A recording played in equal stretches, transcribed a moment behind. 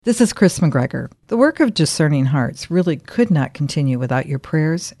This is Chris McGregor. The work of Discerning Hearts really could not continue without your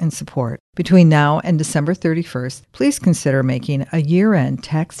prayers and support. Between now and December 31st, please consider making a year-end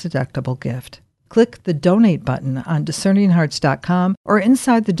tax-deductible gift. Click the Donate button on discerninghearts.com or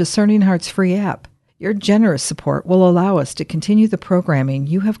inside the Discerning Hearts free app. Your generous support will allow us to continue the programming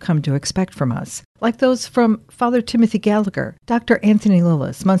you have come to expect from us, like those from Father Timothy Gallagher, Dr. Anthony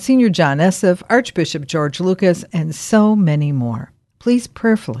Lillis, Monsignor John Esseff, Archbishop George Lucas, and so many more. Please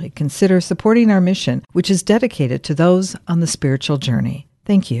prayerfully consider supporting our mission, which is dedicated to those on the spiritual journey.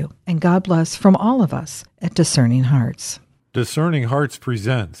 Thank you, and God bless from all of us at Discerning Hearts. Discerning Hearts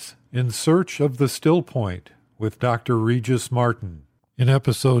presents In Search of the Still Point with Dr. Regis Martin. In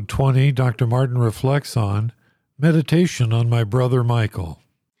episode 20, Dr. Martin reflects on Meditation on My Brother Michael.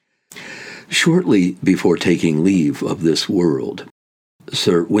 Shortly before taking leave of this world,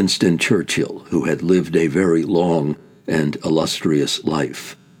 Sir Winston Churchill, who had lived a very long and illustrious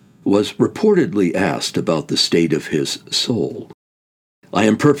life, was reportedly asked about the state of his soul. "I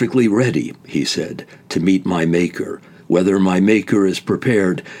am perfectly ready," he said, "to meet my Maker. Whether my Maker is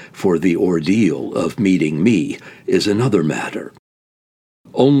prepared for the ordeal of meeting me is another matter."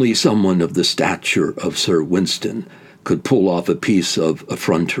 Only someone of the stature of Sir Winston could pull off a piece of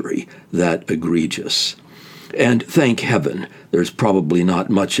effrontery that egregious. And thank heaven, there's probably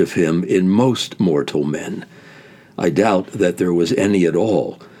not much of him in most mortal men. I doubt that there was any at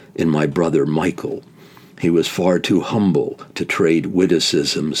all in my brother Michael. He was far too humble to trade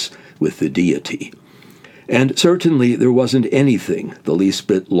witticisms with the deity. And certainly there wasn't anything the least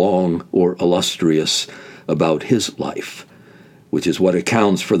bit long or illustrious about his life, which is what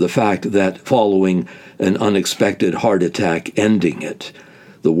accounts for the fact that following an unexpected heart attack ending it,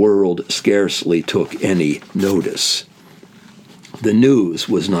 the world scarcely took any notice. The news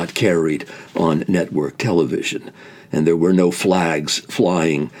was not carried on network television, and there were no flags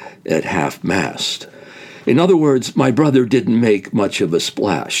flying at half-mast. In other words, my brother didn't make much of a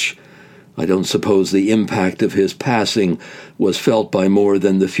splash. I don't suppose the impact of his passing was felt by more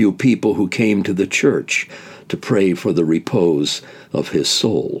than the few people who came to the church to pray for the repose of his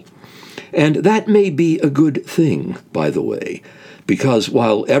soul. And that may be a good thing, by the way, because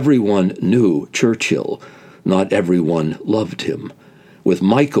while everyone knew Churchill, not everyone loved him. With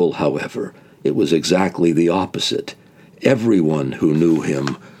Michael, however, it was exactly the opposite. Everyone who knew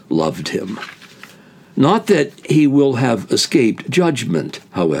him loved him. Not that he will have escaped judgment,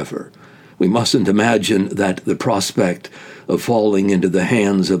 however. We mustn't imagine that the prospect of falling into the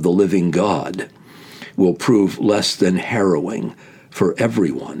hands of the living God will prove less than harrowing for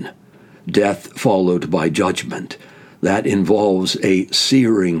everyone. Death followed by judgment. That involves a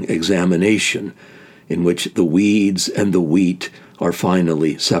searing examination in which the weeds and the wheat are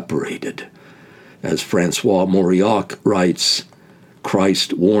finally separated. As Francois Mauriac writes,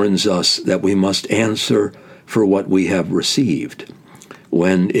 Christ warns us that we must answer for what we have received.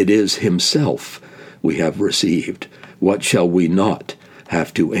 When it is himself we have received, what shall we not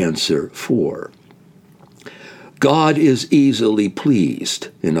have to answer for? God is easily pleased,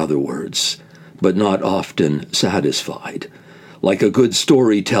 in other words, but not often satisfied. Like a good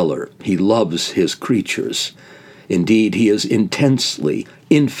storyteller, he loves his creatures. Indeed, he is intensely,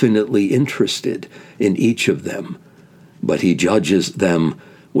 infinitely interested in each of them, but he judges them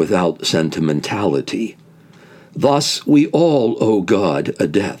without sentimentality. Thus, we all owe God a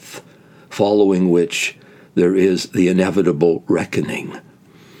death, following which there is the inevitable reckoning.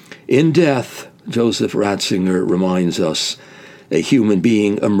 In death, Joseph Ratzinger reminds us, a human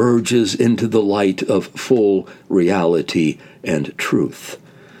being emerges into the light of full reality and truth.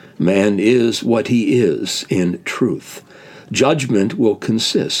 Man is what he is in truth. Judgment will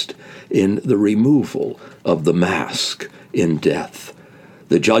consist in the removal of the mask in death.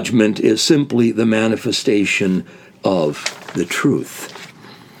 The judgment is simply the manifestation of the truth.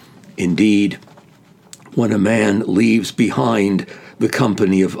 Indeed, when a man leaves behind the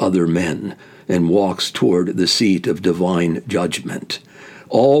company of other men and walks toward the seat of divine judgment,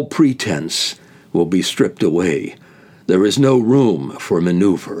 all pretense will be stripped away. There is no room for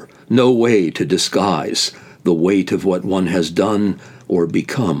maneuver, no way to disguise the weight of what one has done or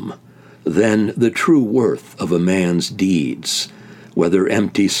become. Then the true worth of a man's deeds, whether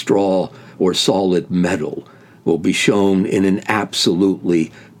empty straw or solid metal, will be shown in an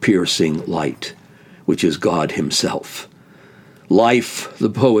absolutely piercing light, which is God himself. Life, the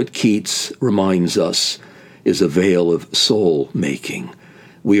poet Keats reminds us, is a veil of soul-making.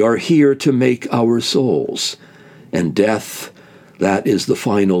 We are here to make our souls, and death, that is the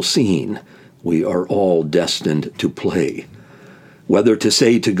final scene we are all destined to play. Whether to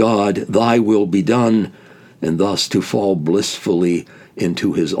say to God, "Thy will be done," and thus to fall blissfully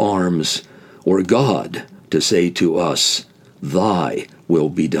into his arms, or God to say to us, "Thy will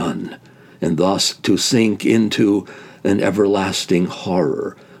be done," and thus to sink into an everlasting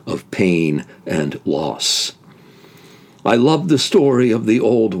horror of pain and loss. I love the story of the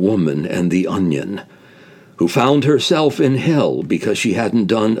old woman and the onion, who found herself in hell because she hadn't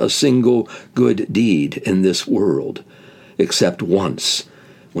done a single good deed in this world, except once,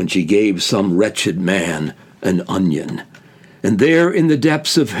 when she gave some wretched man an onion. And there in the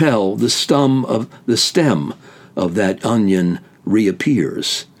depths of hell, the stem of that onion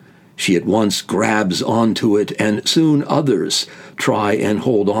reappears. She at once grabs onto it, and soon others try and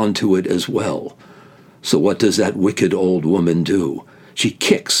hold onto it as well. So what does that wicked old woman do? She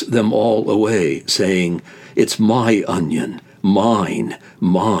kicks them all away, saying, "It's my onion, mine,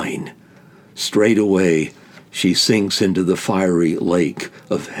 mine." Straightway, she sinks into the fiery lake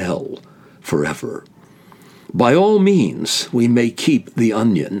of hell forever. By all means, we may keep the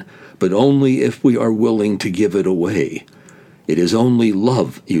onion, but only if we are willing to give it away. It is only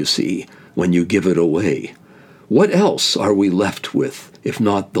love, you see, when you give it away. What else are we left with, if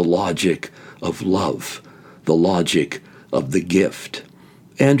not the logic of love, the logic of the gift?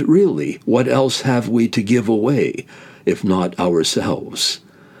 And really, what else have we to give away, if not ourselves?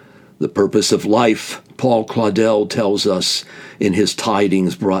 The purpose of life, Paul Claudel tells us in his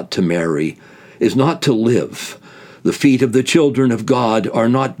tidings brought to Mary, is not to live. The feet of the children of God are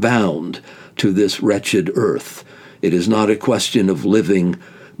not bound to this wretched earth. It is not a question of living,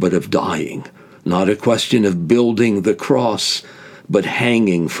 but of dying. Not a question of building the cross, but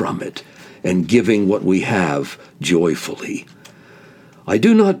hanging from it and giving what we have joyfully. I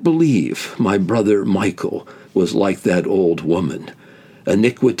do not believe my brother Michael was like that old woman.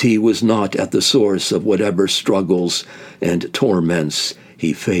 Iniquity was not at the source of whatever struggles and torments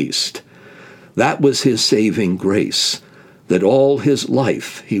he faced. That was his saving grace, that all his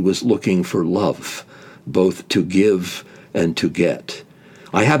life he was looking for love, both to give and to get.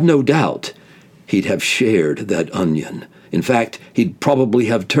 I have no doubt he'd have shared that onion. In fact, he'd probably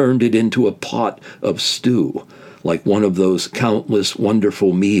have turned it into a pot of stew, like one of those countless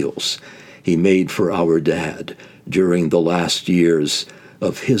wonderful meals he made for our dad during the last years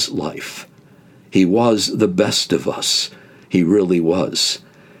of his life. He was the best of us. He really was.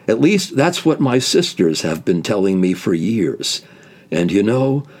 At least that's what my sisters have been telling me for years. And you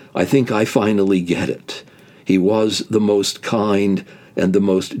know, I think I finally get it. He was the most kind and the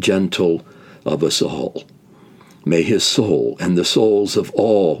most gentle of us all. May his soul and the souls of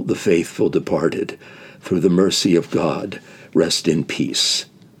all the faithful departed, through the mercy of God, rest in peace.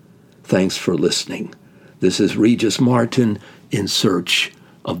 Thanks for listening. This is Regis Martin in search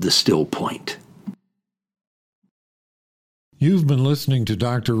of the still point. You've been listening to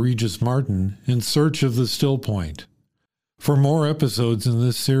Dr. Regis Martin in search of the still point. For more episodes in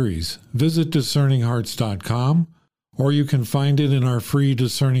this series, visit discerninghearts.com, or you can find it in our free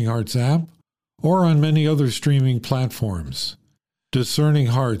Discerning Hearts app or on many other streaming platforms. Discerning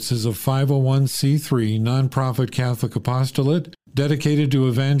Hearts is a 501c3 nonprofit Catholic apostolate dedicated to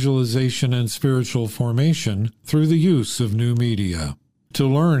evangelization and spiritual formation through the use of new media. To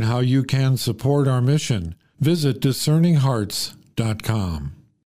learn how you can support our mission, visit discerninghearts.com.